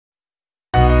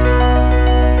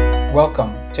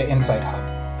Welcome to Insight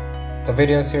Hub, the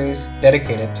video series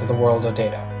dedicated to the world of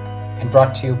data and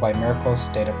brought to you by Miracles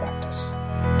Data Practice.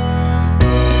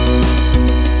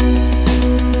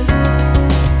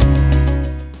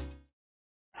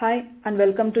 Hi and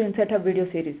welcome to Insight Hub video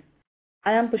series.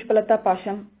 I am Pushpalata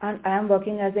Pasham and I am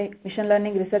working as a Machine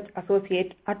Learning Research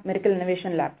Associate at Miracle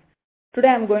Innovation Lab. Today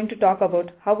I am going to talk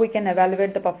about how we can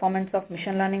evaluate the performance of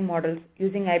machine learning models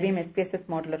using IBM SPSS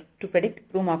Modeler to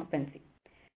predict room occupancy.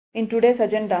 In today's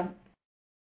agenda,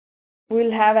 we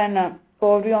will have an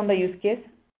overview on the use case,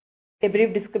 a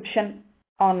brief description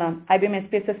on IBM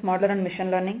SPSS Modeler and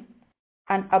machine learning,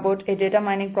 and about a data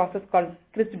mining process called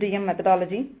CRISP-DM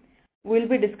methodology. We will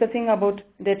be discussing about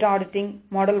data auditing,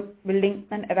 model building,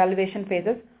 and evaluation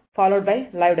phases, followed by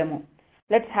live demo.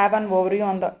 Let's have an overview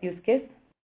on the use case.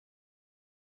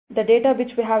 The data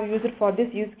which we have used for this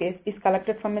use case is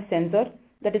collected from a sensor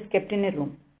that is kept in a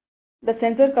room. The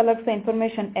sensor collects the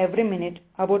information every minute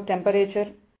about temperature,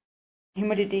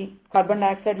 humidity, carbon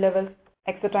dioxide levels,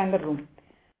 etc. in the room.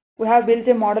 We have built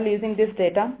a model using this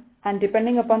data, and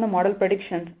depending upon the model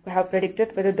predictions, we have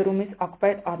predicted whether the room is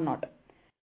occupied or not.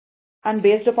 And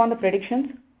based upon the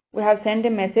predictions, we have sent a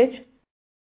message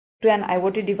to an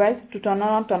IoT device to turn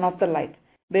on or turn off the lights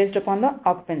based upon the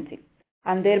occupancy,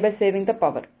 and thereby saving the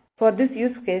power. For this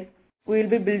use case, we will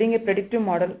be building a predictive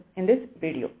model in this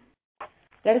video.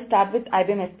 Let us start with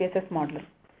IBM SPSS Modeler.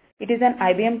 It is an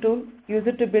IBM tool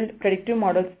used to build predictive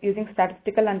models using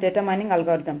statistical and data mining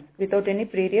algorithms without any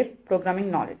prior programming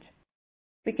knowledge.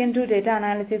 We can do data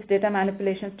analysis, data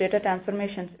manipulations, data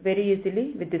transformations very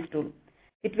easily with this tool.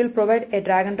 It will provide a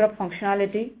drag and drop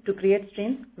functionality to create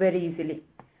streams very easily.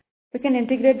 We can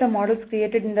integrate the models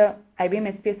created in the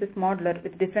IBM SPSS Modeler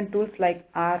with different tools like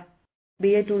R,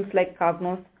 BA tools like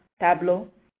Cognos, Tableau,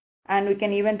 and we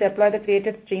can even deploy the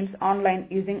created streams online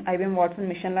using IBM Watson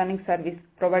Machine Learning Service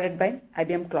provided by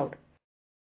IBM Cloud.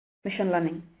 Machine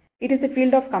learning. It is a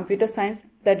field of computer science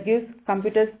that gives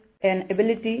computers an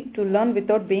ability to learn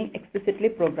without being explicitly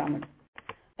programmed.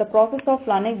 The process of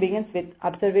learning begins with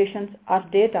observations or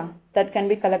data that can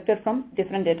be collected from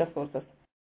different data sources.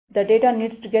 The data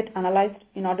needs to get analyzed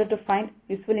in order to find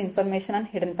useful information and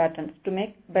hidden patterns to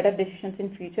make better decisions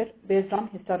in future based on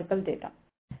historical data.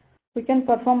 We can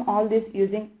perform all this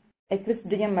using a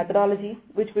CRISP-DM methodology,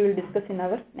 which we will discuss in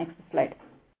our next slide.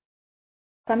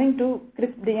 Coming to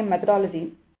CRISP-DM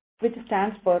methodology, which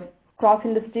stands for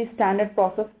Cross-Industry Standard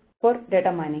Process for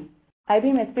Data Mining.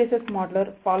 IBM SPSS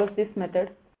Modeler follows this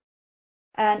method,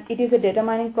 and it is a data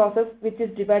mining process which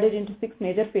is divided into 6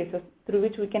 major phases through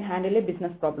which we can handle a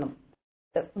business problem.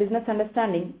 The business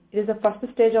understanding is the first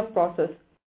stage of process,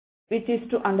 which is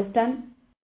to understand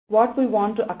what we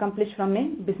want to accomplish from a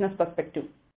business perspective.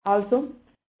 Also,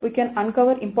 we can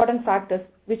uncover important factors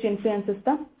which influences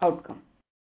the outcome.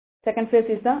 Second phase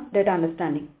is the data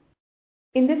understanding.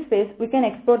 In this phase, we can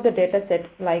explore the data set,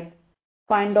 like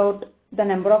find out the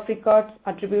number of records,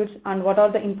 attributes, and what are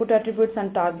the input attributes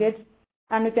and targets,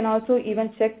 and we can also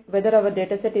even check whether our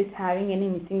data set is having any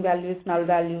missing values, null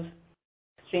values,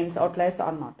 streams, outliers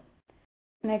or not.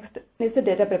 Next is the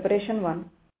data preparation one.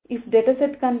 If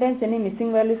dataset contains any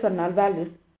missing values or null values,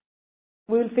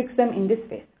 we will fix them in this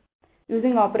phase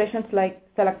using operations like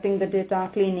selecting the data,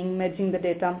 cleaning, merging the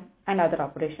data, and other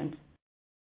operations.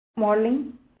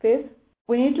 Modeling phase,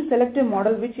 we need to select a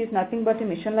model which is nothing but a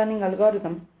machine learning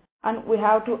algorithm, and we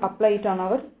have to apply it on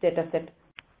our dataset.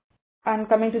 And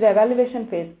coming to the evaluation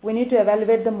phase, we need to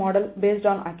evaluate the model based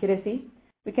on accuracy.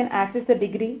 We can access the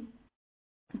degree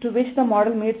to which the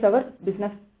model meets our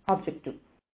business objective.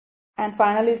 And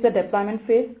finally is the deployment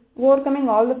phase. Overcoming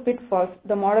all the pitfalls,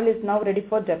 the model is now ready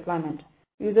for deployment.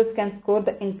 Users can score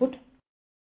the input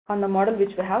on the model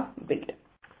which we have built.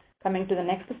 Coming to the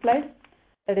next slide,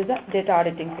 that is the data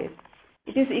auditing phase.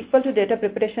 It is equal to data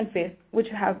preparation phase, which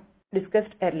we have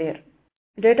discussed earlier.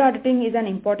 Data auditing is an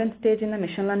important stage in the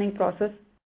machine learning process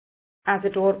as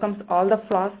it overcomes all the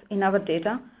flaws in our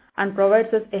data and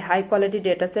provides us a high quality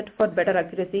data set for better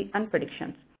accuracy and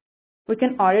predictions. We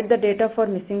can audit the data for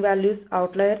missing values,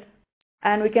 outliers,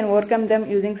 and we can overcome them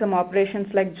using some operations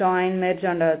like join, merge,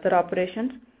 and other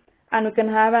operations. And we can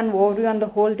have an overview on the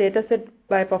whole data set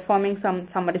by performing some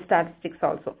summary statistics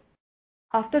also.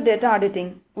 After data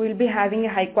auditing, we will be having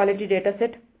a high quality data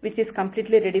set which is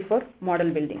completely ready for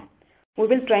model building. We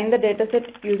will train the data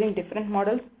set using different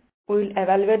models. We will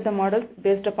evaluate the models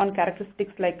based upon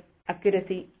characteristics like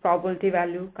accuracy, probability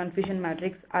value, confusion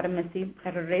matrix, RMSE,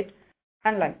 error rate,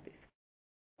 and like this.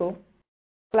 So,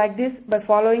 like this, by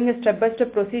following a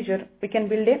step-by-step procedure, we can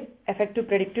build an effective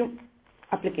predictive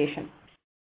application.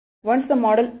 Once the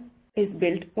model is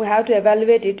built, we have to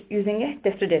evaluate it using a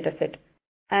test data set.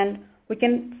 and we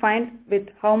can find with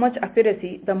how much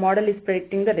accuracy the model is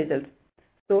predicting the results.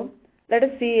 So let us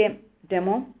see a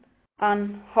demo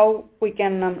on how we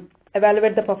can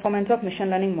evaluate the performance of machine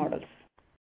learning models.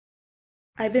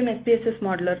 IBM SPSS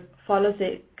Modeler follows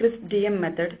a crisp DM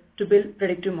method to build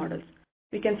predictive models.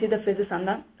 We can see the phases on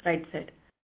the right side.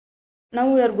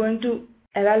 Now we are going to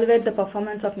evaluate the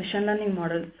performance of machine learning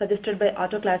model suggested by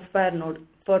auto classifier node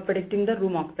for predicting the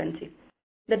room occupancy.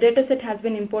 The dataset has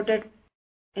been imported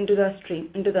into the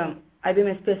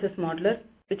IBM SPSS Modeler,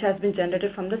 which has been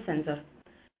generated from the sensor.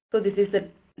 So this is the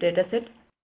dataset.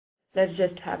 Let's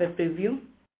just have a preview.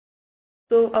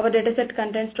 So our dataset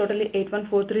contains totally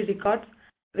 8143 records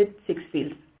with 6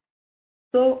 fields.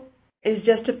 So it's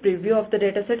just a preview of the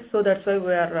dataset, so that's why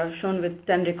we are shown with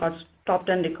 10 records, top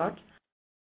 10 records.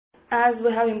 As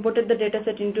we have imported the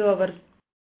dataset into our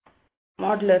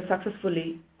modeler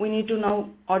successfully, we need to now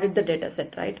audit the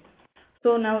dataset, right?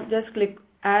 So now just click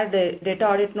add a data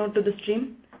audit node to the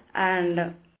stream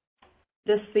and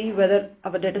just see whether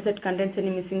our dataset contains any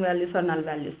missing values or null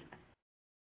values.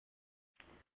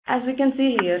 As we can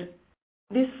see here,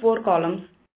 these 4 columns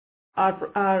are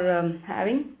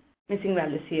having missing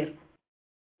values here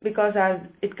because as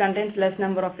it contains less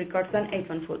number of records than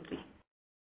 8143.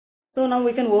 So now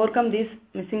we can overcome these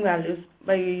missing values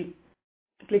by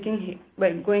clicking here,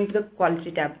 by going to the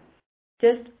quality tab.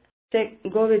 Just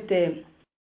go with a,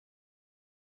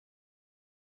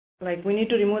 like we need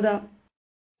to remove the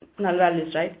null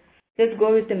values, right? Just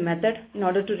go with the method in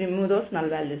order to remove those null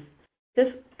values.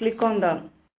 Just click on the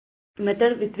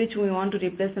method with which we want to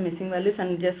replace the missing values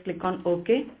and just click on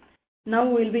OK. Now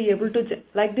we will be able to,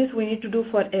 like this we need to do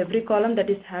for every column that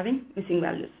is having missing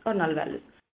values or null values.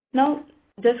 Now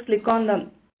just click on the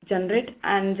generate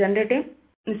and generate a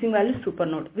missing values super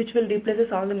node, which will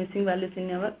replaces all the missing values in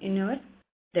your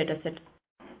dataset.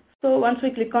 So once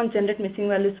we click on generate missing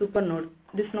values super node,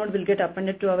 this node will get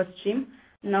appended to our stream.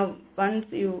 Now once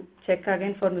you check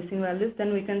again for missing values,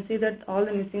 then we can see that all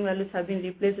the missing values have been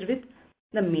replaced with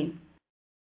the mean.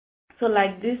 So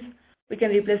like this we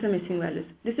can replace the missing values.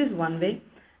 This is one way,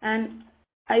 and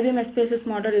IBM SPSS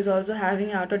Modeler is also having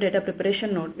an auto data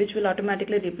preparation node which will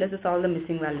automatically replaces all the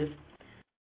missing values.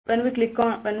 When we click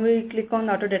on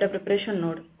the auto data preparation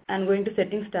node and go into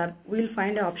settings tab, we will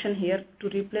find an option here to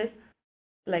replace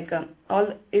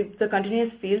if the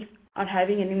continuous fields are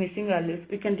having any missing values,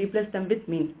 we can replace them with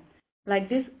mean. Like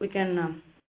this we can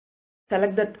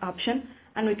select that option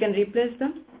and we can replace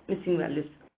the missing values.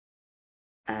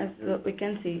 As we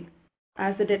can see,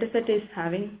 as the dataset is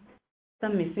having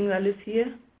some missing values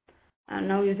here, and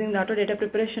now using the auto data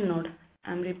preparation node,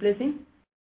 I am replacing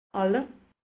all the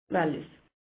values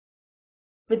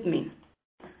with mean.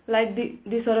 Like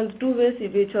these are all the 2 ways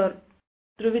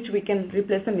through which we can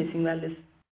replace the missing values.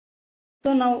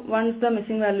 So now once the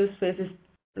missing values phase is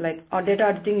our data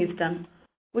auditing is done,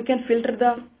 we can filter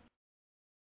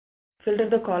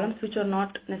the columns which are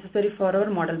not necessary for our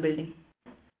model building.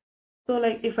 So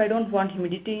if I don't want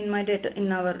humidity in my data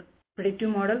in our predictive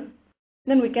model,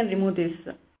 then we can remove this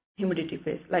humidity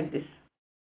phase like this.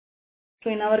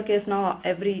 So in our case now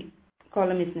every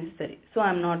column is necessary, so I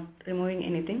am not removing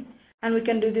anything, and we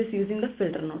can do this using the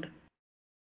filter node.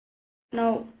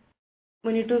 Now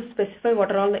we need to specify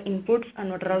what are all the inputs and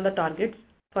what are all the targets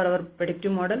for our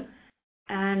predictive model,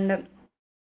 and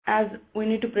as we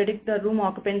need to predict the room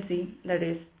occupancy, that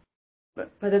is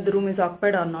whether the room is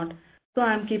occupied or not. So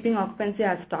I am keeping occupancy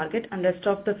as target and rest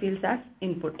of the fields as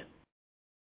input.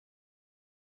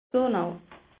 So now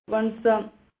once the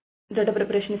data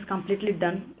preparation is completely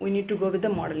done, we need to go with the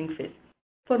modeling phase.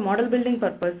 For model building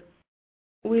purpose,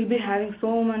 we will be having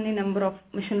so many number of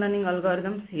machine learning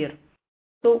algorithms here.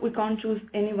 So we can't choose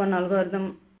any one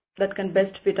algorithm that can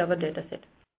best fit our dataset.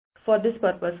 For this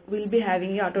purpose, we will be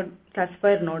having an auto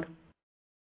classifier node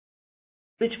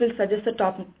which will suggest the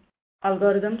top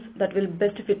algorithms that will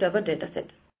best fit our dataset.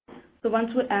 So once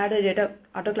we add a data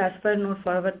auto classifier node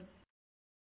for our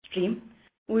stream,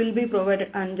 we will be provided,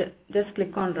 and just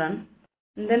click on run,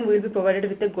 and then we will be provided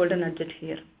with a golden nugget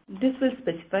here. This will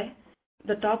specify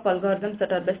the top algorithms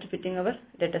that are best fitting our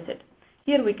dataset.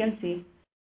 Here we can see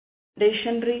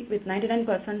decision tree with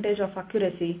 99% of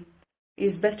accuracy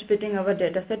is best fitting our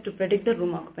dataset to predict the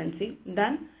room occupancy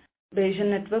than Bayesian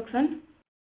networks and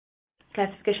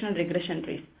classification and regression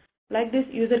trees. Like this,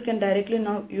 user can directly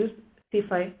now use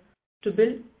C5 to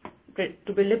build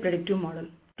a predictive model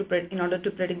in order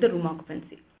to predict the room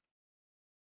occupancy.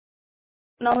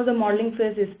 Now the modeling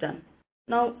phase is done.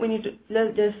 Now we need to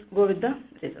let's just go with the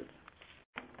results.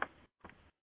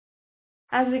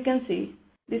 As we can see,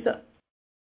 these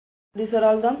are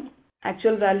all the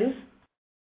actual values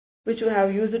which we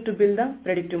have used to build the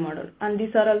predictive model, and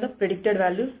these are all the predicted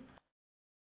values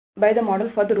by the model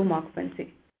for the room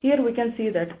occupancy. Here we can see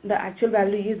that the actual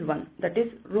value is 1, that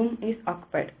is room is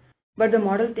occupied, but the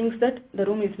model thinks that the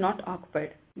room is not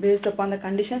occupied based upon the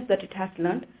conditions that it has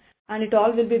learned, and it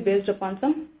all will be based upon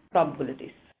some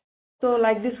probabilities. So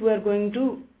like this we are going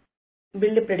to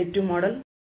build a predictive model.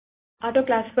 Auto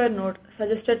classifier node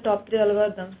suggested top 3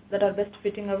 algorithms that are best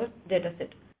fitting our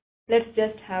dataset. Let's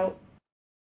just have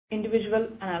individual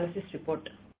analysis report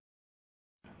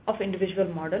of individual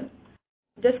model.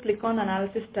 Just click on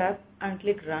Analysis tab and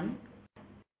click Run.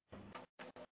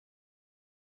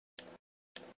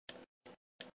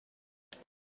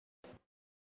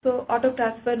 So auto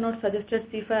classifier node suggested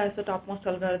C5 as the topmost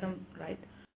algorithm, right?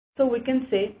 So we can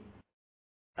say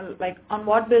like on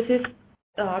what basis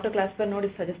the auto classifier node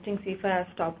is suggesting C5 as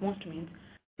topmost means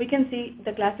we can see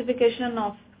the classification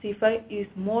of C5 is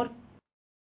more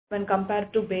when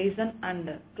compared to Bayesian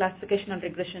and classification and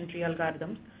regression tree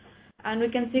algorithms, and we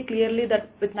can see clearly that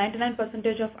with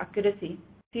 99% of accuracy,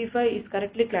 C5 is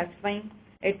correctly classifying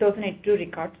 8082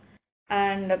 records,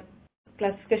 and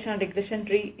classification and regression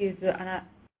tree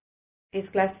is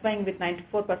classifying with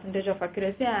 94% of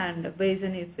accuracy, and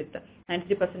Bayesian is with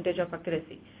 93% of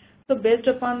accuracy. So based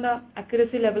upon the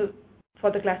accuracy level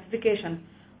for the classification,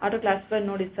 auto classifier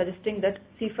node is suggesting that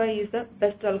C5 is the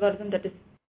best algorithm that is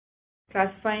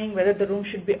classifying whether the room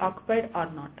should be occupied or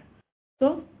not.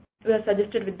 So we are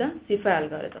suggested with the C5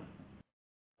 algorithm.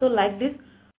 So like this,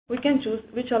 we can choose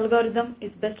which algorithm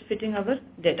is best fitting our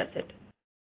dataset.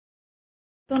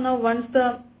 So now once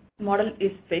the model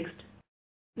is fixed,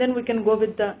 then we can go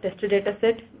with the test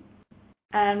dataset,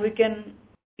 and we can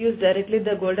use directly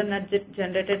the golden nudge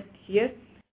generated here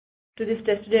to this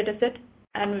test dataset,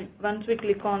 and once we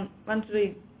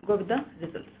go with the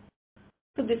results.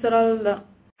 So these are all the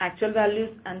actual values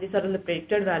and these are all the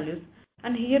predicted values,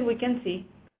 and here we can see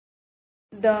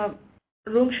the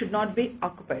room should not be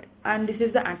occupied, and this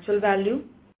is the actual value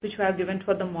which we have given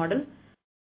for the model.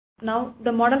 Now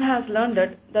the model has learned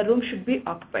that the room should be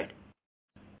occupied,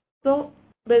 so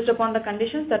based upon the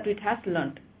conditions that it has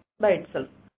learned by itself.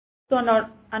 So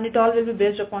and it all will be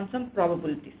based upon some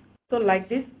probabilities. So like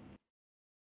this,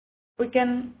 we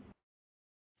can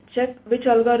check which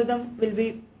algorithm will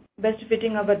be best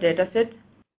fitting our dataset,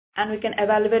 and we can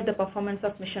evaluate the performance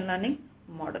of machine learning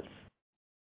models.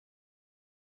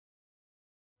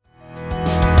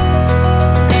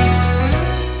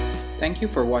 Thank you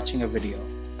for watching a video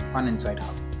on Insight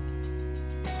Hub,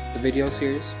 the video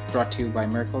series brought to you by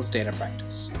Miracle's Data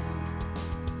Practice.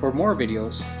 For more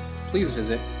videos, please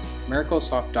visit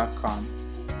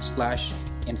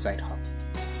miraclesoft.com/insighthub.